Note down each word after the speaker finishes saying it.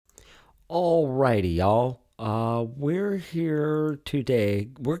Alrighty, y'all. We're here today.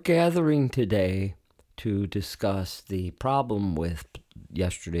 We're gathering today to discuss the problem with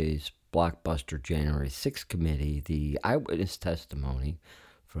yesterday's blockbuster January 6th committee, the eyewitness testimony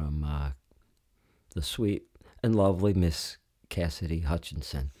from the sweet and lovely Miss Cassidy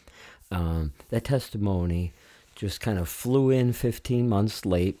Hutchinson. That testimony just kind of flew in 15 months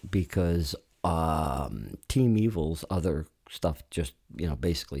late because Team Evil's other stuff just,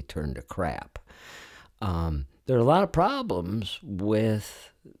 basically turned to crap. There are a lot of problems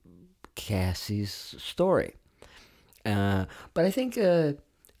with Cassie's story. But I think enough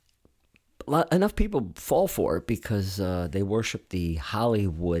people fall for it because they worship the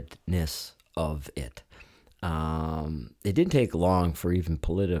Hollywoodness of it. It didn't take long for even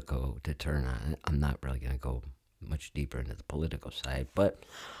Politico to turn on it. I'm not really going to go much deeper into the Politico side, but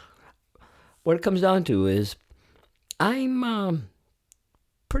what it comes down to is I'm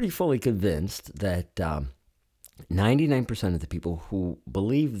pretty fully convinced that 99% of the people who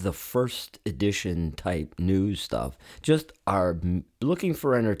believe the first edition type news stuff just are looking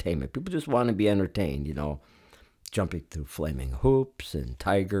for entertainment. People just want to be entertained, jumping through flaming hoops and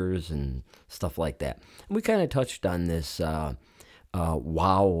tigers and stuff like that. And we kind of touched on this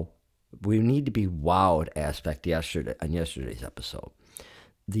wow, we need to be wowed aspect on yesterday's episode.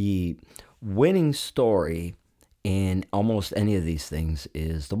 The winning story in almost any of these things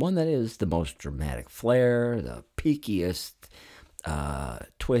is the one that is the most dramatic flair, the peakiest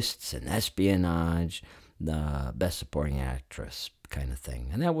twists and espionage, the best supporting actress kind of thing.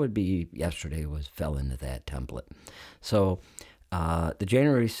 And that would be yesterday fell into that template. So the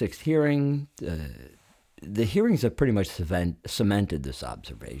January 6th hearing, the hearings have pretty much cemented this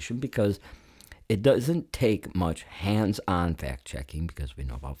observation because it doesn't take much hands-on fact-checking because we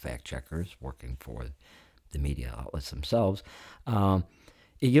know about fact-checkers working for the media outlets themselves.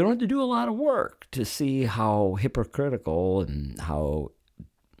 You don't have to do a lot of work to see how hypocritical and how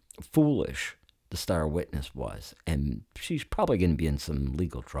foolish the star witness was. And she's probably going to be in some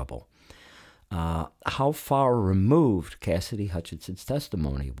legal trouble. How far removed Cassidy Hutchinson's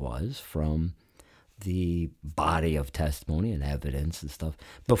testimony was from the body of testimony and evidence and stuff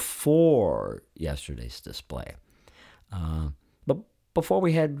before yesterday's display. But before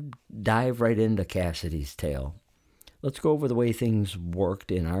we dive right into Cassidy's tale, let's go over the way things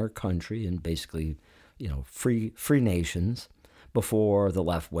worked in our country and basically, free nations before the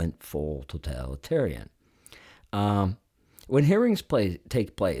left went full totalitarian. When hearings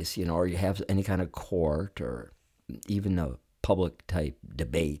take place, or you have any kind of court or even a public type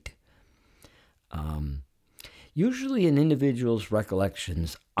debate, usually an individual's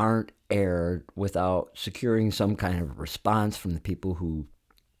recollections aren't aired without securing some kind of response from the people who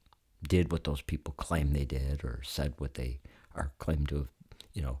did what those people claim they did or said what they are claimed to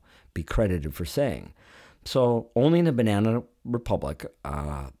have, be credited for saying. So only in a banana republic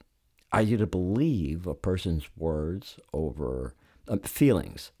are you to believe a person's words over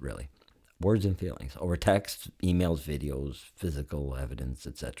feelings, really. Words and feelings over text, emails, videos, physical evidence,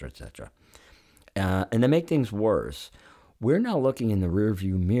 etc., etc. And to make things worse, we're now looking in the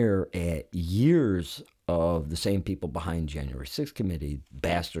rearview mirror at years of the same people behind January 6th committee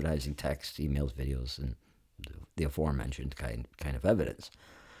bastardizing texts, emails, videos, and the aforementioned kind of evidence.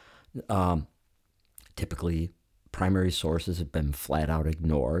 Typically, primary sources have been flat out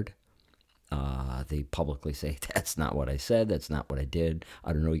ignored. They publicly say, that's not what I said, that's not what I did.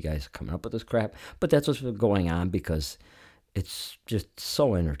 I don't know you guys are coming up with this crap. But that's what's been going on because it's just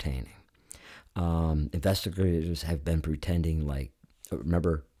so entertaining. Investigators have been pretending like,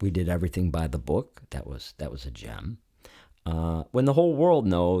 remember, we did everything by the book. That was a gem. When the whole world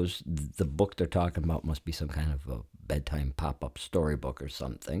knows the book they're talking about must be some kind of a bedtime pop-up storybook or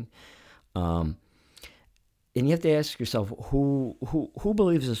something. And you have to ask yourself, who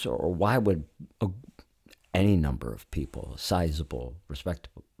believes this, or why would any number of people, a sizable,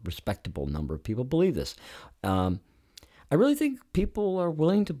 respectable number of people, believe this? I really think people are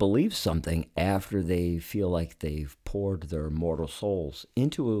willing to believe something after they feel like they've poured their mortal souls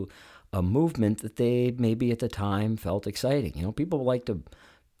into a movement that they maybe at the time felt exciting. People like to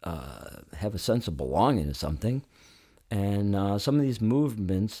have a sense of belonging to something. And some of these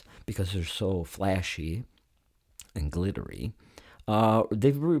movements, because they're so flashy and glittery,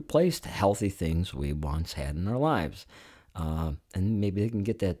 they've replaced healthy things we once had in our lives. And maybe they can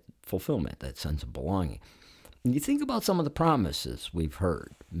get that fulfillment, that sense of belonging. And you think about some of the promises we've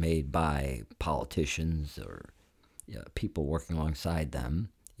heard made by politicians or people working alongside them.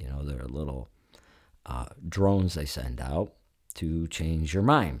 Their little drones they send out to change your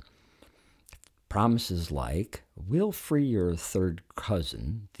mind. promises like, we'll free your third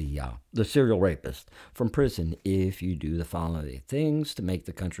cousin, the serial rapist, from prison if you do the following things to make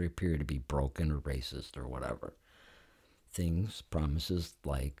the country appear to be broken or racist or whatever. Promises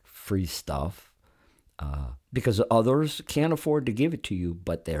like free stuff, because others can't afford to give it to you,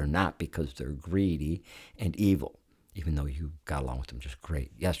 but they're not, because they're greedy and evil, even though you got along with them just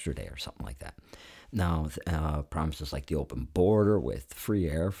great yesterday or something like that. Now, promises like the open border with free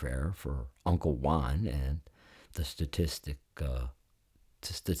airfare for Uncle Juan and the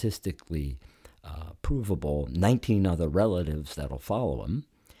statistically provable 19 other relatives that'll follow him.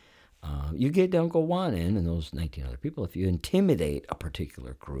 You get Uncle Juan in and those 19 other people if you intimidate a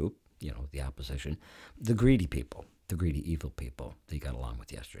particular group, the opposition, the greedy people, the greedy evil people that you got along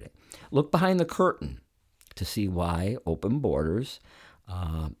with yesterday. Look behind the curtain to see why open borders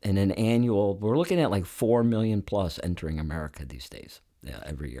and an annual, we're looking at like 4 million plus entering America these days,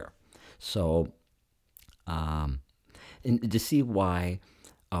 every year. So, and to see why,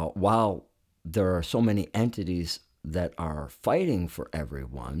 while there are so many entities that are fighting for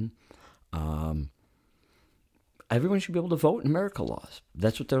everyone, everyone should be able to vote in America laws.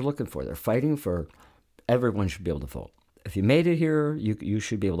 That's what they're looking for. They're fighting for everyone should be able to vote. If you made it here, you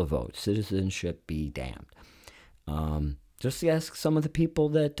should be able to vote. Citizenship be damned. Just ask some of the people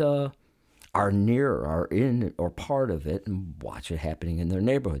that are near, are in, or part of it, and watch it happening in their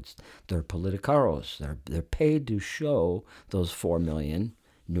neighborhoods. They're politicaros. They're paid to show those 4 million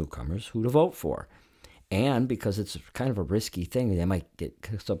newcomers who to vote for. And because it's kind of a risky thing, they might get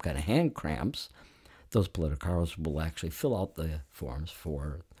some kind of hand cramps, those politicaros will actually fill out the forms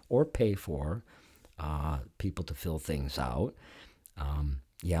for, or pay for, people to fill things out.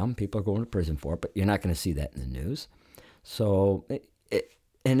 People are going to prison for it, but you're not going to see that in the news. So,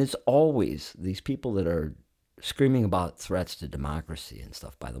 and it's always these people that are screaming about threats to democracy and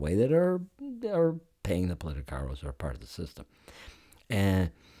stuff, by the way, that are paying the politicaros, are part of the system.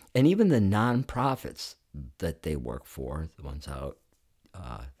 And even the nonprofits that they work for, the ones out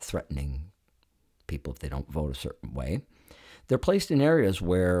threatening people if they don't vote a certain way, they're placed in areas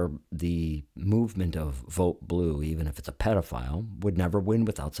where the movement of vote blue, even if it's a pedophile, would never win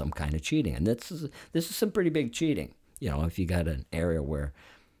without some kind of cheating. And this is some pretty big cheating. If you got an area where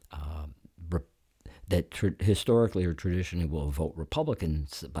historically or traditionally will vote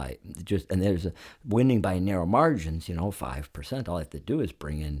Republicans and there's winning by narrow margins, 5%. All I have to do is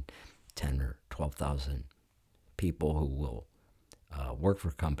bring in 10 or 12,000 people who will work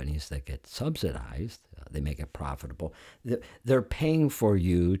for companies that get subsidized. They make it profitable. They're paying for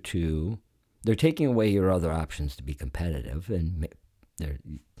you they're taking away your other options to be competitive, and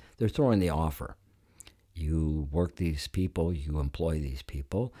they're throwing the offer. You work these people, you employ these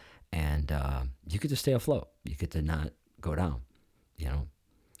people, and you get to stay afloat. You get to not go down.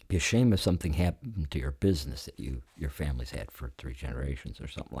 Be ashamed if something happened to your business that your family's had for 3 generations or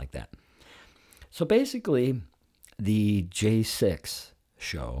something like that. So basically, the J6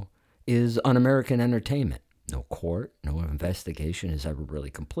 show is un-American entertainment. No court, no investigation is ever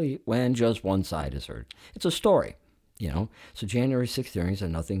really complete when just one side is heard. It's a story, So January 6th hearings are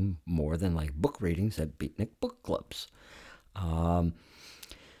nothing more than like book readings at beatnik book clubs.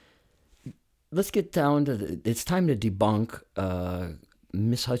 Let's get down to it's time to debunk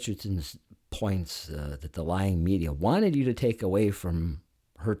Miss Hutchinson's points that the lying media wanted you to take away from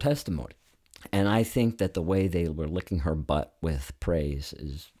her testimony. And I think that the way they were licking her butt with praise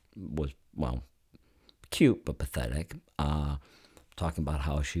was cute but pathetic. Talking about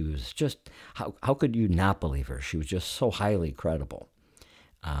how she was just, how could you not believe her? She was just so highly credible.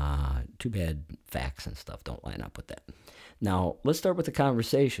 Too bad facts and stuff don't line up with that. Now, let's start with the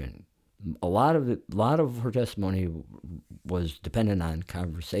conversation. A lot of her testimony was dependent on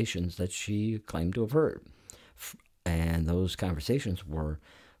conversations that she claimed to have heard. And those conversations were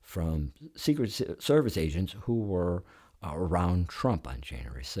from Secret Service agents who were around Trump on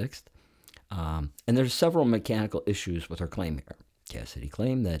January 6th. And there's several mechanical issues with her claim here. Cassidy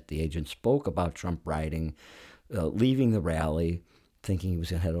claimed that the agent spoke about Trump leaving the rally, thinking he was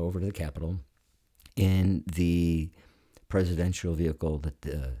going to head over to the Capitol, in the presidential vehicle that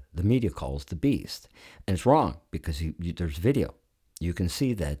the media calls the Beast. And it's wrong, because there's video. You can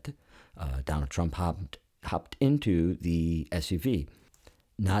see that Donald Trump hopped into the SUV,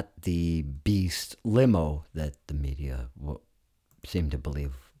 not the Beast limo that the media seem to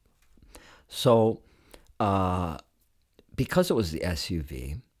believe. So, because it was the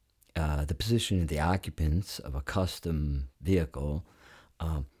SUV, the position of the occupants of a custom vehicle,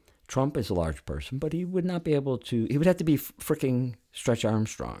 Trump is a large person, but he would not be able to, he would have to be freaking Stretch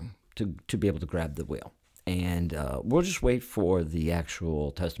Armstrong to be able to grab the wheel. And we'll just wait for the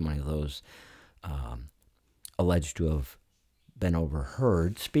actual testimony of those alleged to have been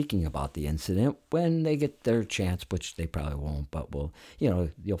overheard speaking about the incident when they get their chance, which they probably won't, but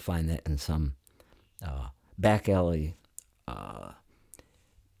you'll find that in some back alley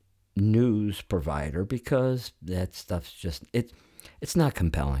news provider, because that stuff's just it's not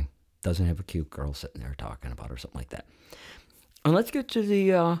compelling. Doesn't have a cute girl sitting there talking about her, something like that. And let's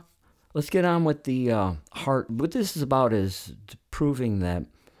get on with the heart. What this is about is proving that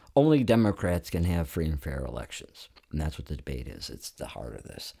only Democrats can have free and fair elections. And that's what the debate is. It's the heart of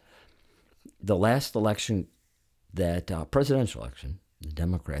this. The last election, that presidential election, the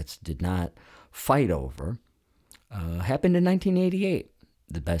Democrats did not fight over, happened in 1988,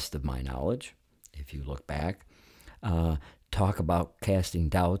 the best of my knowledge, if you look back. Talk about casting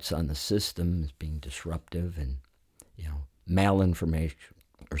doubts on the system as being disruptive and, malinformation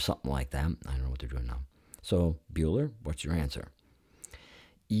or something like that. I don't know what they're doing now. So, Bueller, what's your answer?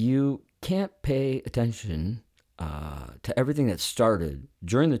 You can't pay attention to everything that started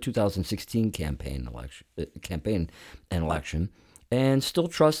during the 2016 campaign and election and still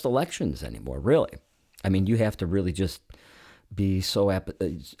trust elections anymore, really. I mean, you have to really just be so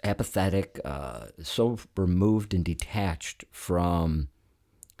apathetic, so removed and detached from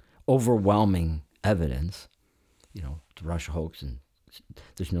overwhelming evidence, the Russia hoax, and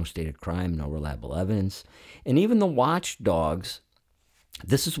there's no stated crime, no reliable evidence. And even the watchdogs,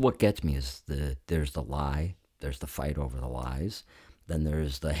 this is what gets me, is there's the lie, there's the fight over the lies, then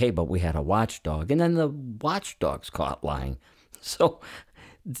there's the, hey, but we had a watchdog, and then the watchdogs caught lying. So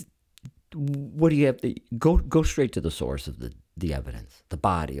what do you have to go straight to the source of the evidence, the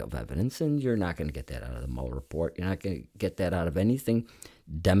body of evidence, and you're not going to get that out of the Mueller report. You're not going to get that out of anything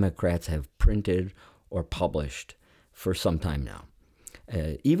Democrats have printed or published for some time now.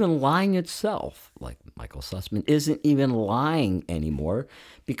 Even lying itself, like Michael Sussman, isn't even lying anymore,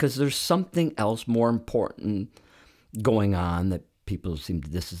 because there's something else more important going on that people seem to,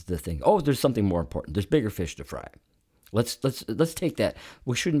 this is the thing. Oh, there's something more important. There's bigger fish to fry. Let's take that.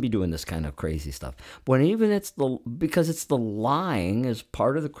 We shouldn't be doing this kind of crazy stuff. When even because it's the lying is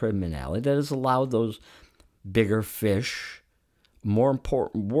part of the criminality that has allowed those bigger fish, more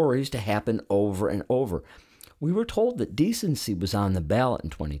important worries to happen over and over. We were told that decency was on the ballot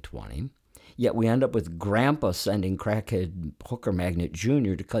in 2020, yet we end up with Grandpa sending crackhead hooker magnate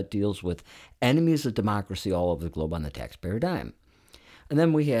Jr. to cut deals with enemies of democracy all over the globe on the taxpayer dime. And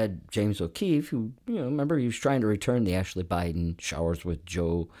then we had James O'Keefe, who, remember, he was trying to return the Ashley Biden showers with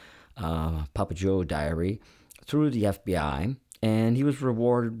Papa Joe diary through the FBI, and he was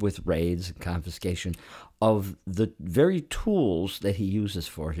rewarded with raids and confiscation of the very tools that he uses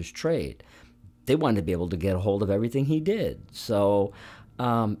for his trade. They wanted to be able to get a hold of everything he did. So,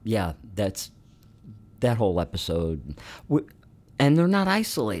 that's that whole episode. And they're not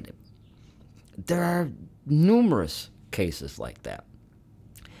isolated. There are numerous cases like that.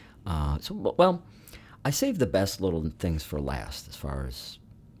 I saved the best little things for last as far as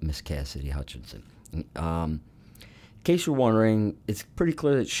Miss Cassidy Hutchinson. In case you're wondering, it's pretty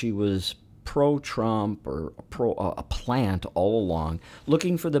clear that she was pro-Trump or a plant all along,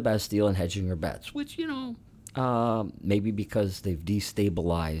 looking for the best deal and hedging her bets, which, maybe because they've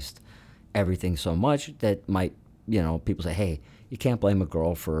destabilized everything so much that might, people say, hey, you can't blame a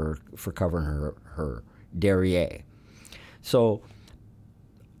girl for covering her derriere. So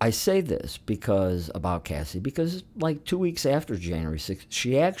I say this about Cassie because like 2 weeks after January 6th,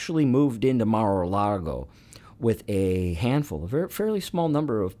 she actually moved into Mar-a-Lago with a handful, a very fairly small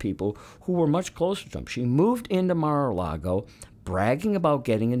number of people who were much closer to Trump. She moved into Mar-a-Lago bragging about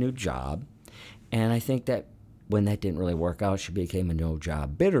getting a new job, and I think that when that didn't really work out, she became a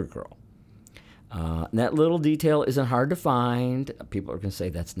no-job bitter girl. And that little detail isn't hard to find. People are going to say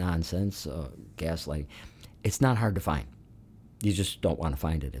that's nonsense, gaslighting. It's not hard to find. You just don't want to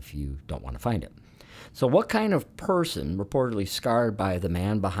find it if you don't want to find it. So what kind of person, reportedly scarred by the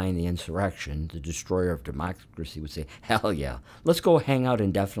man behind the insurrection, the destroyer of democracy, would say, hell yeah, let's go hang out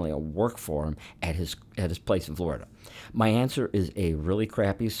indefinitely and work for him at his place in Florida? My answer is a really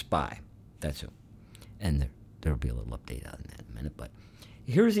crappy spy. That's who. And there'll be a little update on that in a minute. But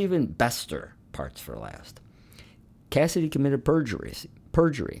here's even bester parts for last. Cassidy committed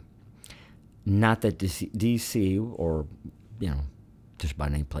perjury. Not that D.C. or, just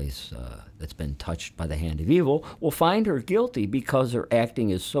about any place that's been touched by the hand of evil will find her guilty because her acting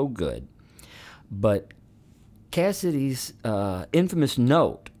is so good. But Cassidy's infamous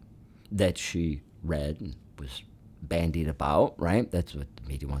note that she read and was bandied about, right? That's what the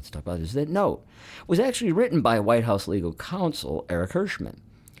media wants to talk about, is that note was actually written by White House legal counsel Eric Hirschman.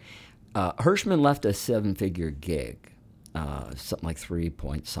 Hirschman left a 7-figure gig something like 3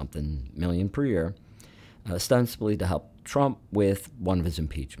 point something million per year, ostensibly to help Trump with one of his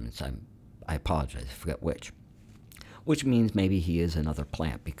impeachments. I apologize, I forget which means maybe he is another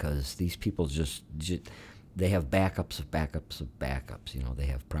plant, because these people just they have backups of backups of backups. They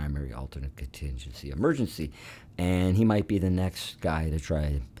have primary, alternate, contingency, emergency, and he might be the next guy to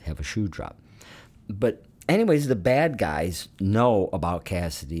try to have a shoe drop. But anyways, the bad guys know about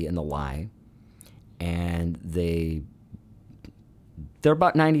Cassidy and the lie, and they're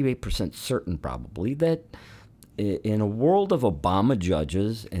about 98% certain, probably, that in a world of Obama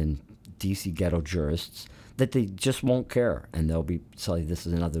judges and DC ghetto jurists, that they just won't care, and they'll be saying, this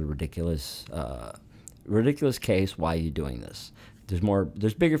is another ridiculous case. Why are you doing this?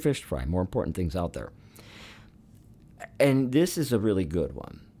 There's bigger fish to fry, more important things out there. And this is a really good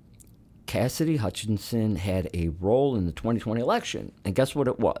one. Cassidy Hutchinson had a role in the 2020 election, and guess what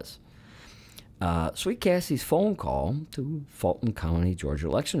it was? Sweet Cassie's phone call to Fulton County, Georgia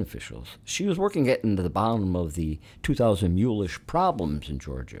election officials. She was working getting to the bottom of the 2,000 mulish problems in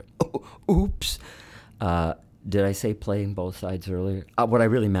Georgia. Oops. Did I say playing both sides earlier? What I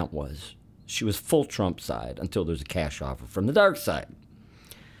really meant was she was full Trump side until there's a cash offer from the dark side.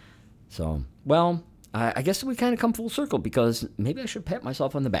 So, well, I guess we kind of come full circle, because maybe I should pat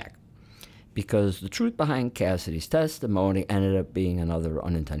myself on the back, because the truth behind Cassidy's testimony ended up being another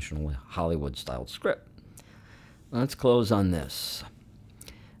unintentional Hollywood-styled script. Let's close on this.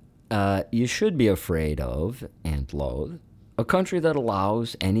 You should be afraid of and loathe a country that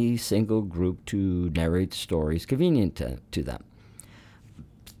allows any single group to narrate stories convenient to them.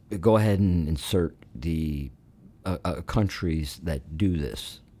 Go ahead and insert the countries that do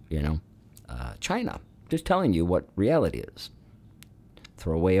this, China. Just telling you what reality is.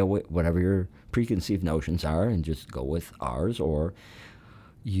 Throw away whatever your preconceived notions are and just go with ours, or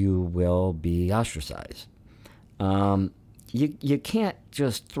you will be ostracized. You can't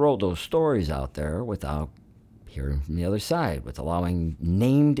just throw those stories out there without hearing from the other side, with allowing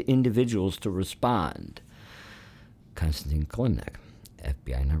named individuals to respond. Konstantin Kilimnik,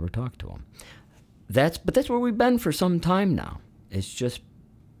 FBI never talked to him. But that's where we've been for some time now. It's just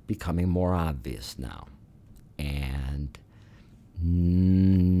becoming more obvious now. And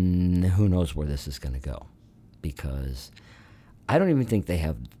who knows where this is going to go, because I don't even think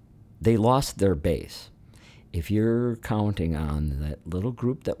they lost their base. If you're counting on that little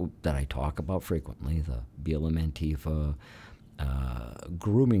group that I talk about frequently, the BLM Antifa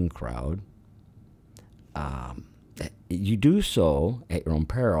grooming crowd, you do so at your own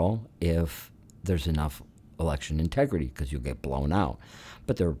peril if there's enough election integrity, because you'll get blown out.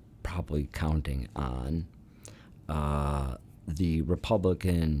 But they're probably counting on the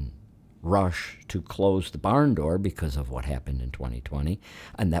Republican rush to close the barn door because of what happened in 2020,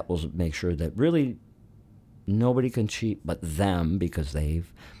 and that will make sure that really nobody can cheat but them, because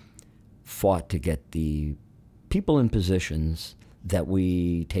they've fought to get the people in positions that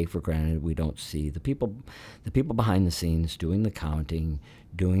we take for granted. We don't see the people behind the scenes doing the counting,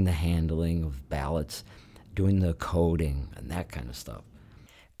 doing the handling of ballots, doing the coding and that kind of stuff.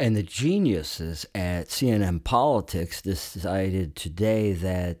 And the geniuses at CNN Politics decided today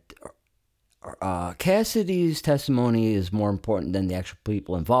that Cassidy's testimony is more important than the actual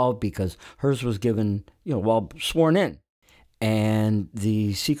people involved, because hers was given, while sworn in. And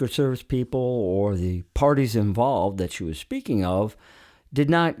the Secret Service people or the parties involved that she was speaking of did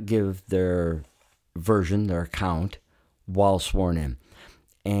not give their version, their account, while sworn in.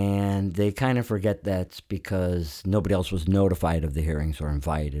 And they kind of forget that's because nobody else was notified of the hearings or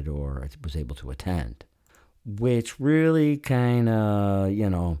invited or was able to attend, which really kind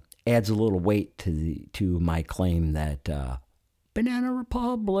of, adds a little weight to my claim that Banana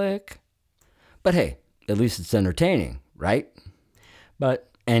Republic. But hey, at least it's entertaining, right?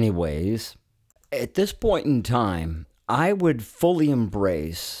 But anyways, at this point in time, I would fully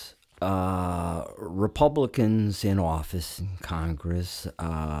embrace Republicans in office in Congress,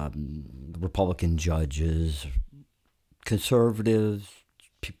 Republican judges, conservatives,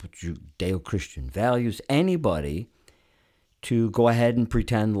 people with Judeo-Christian values, anybody to go ahead and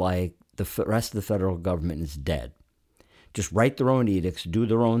pretend like the rest of the federal government is dead. Just write their own edicts, do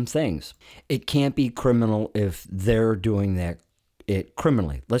their own things. It can't be criminal if they're doing it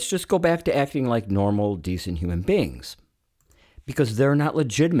criminally. Let's just go back to acting like normal, decent human beings, because they're not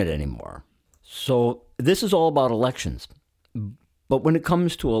legitimate anymore. So this is all about elections. But when it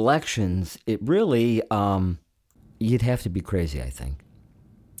comes to elections, it really, you'd have to be crazy, I think,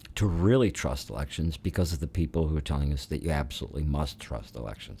 to really trust elections, because of the people who are telling us that you absolutely must trust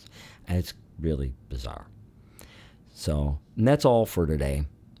elections. And it's really bizarre. So, and that's all for today.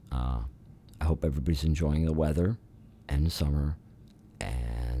 I hope everybody's enjoying the weather. end of summer,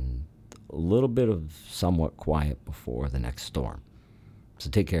 and a little bit of somewhat quiet before the next storm. So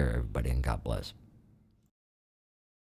take care, everybody, and God bless.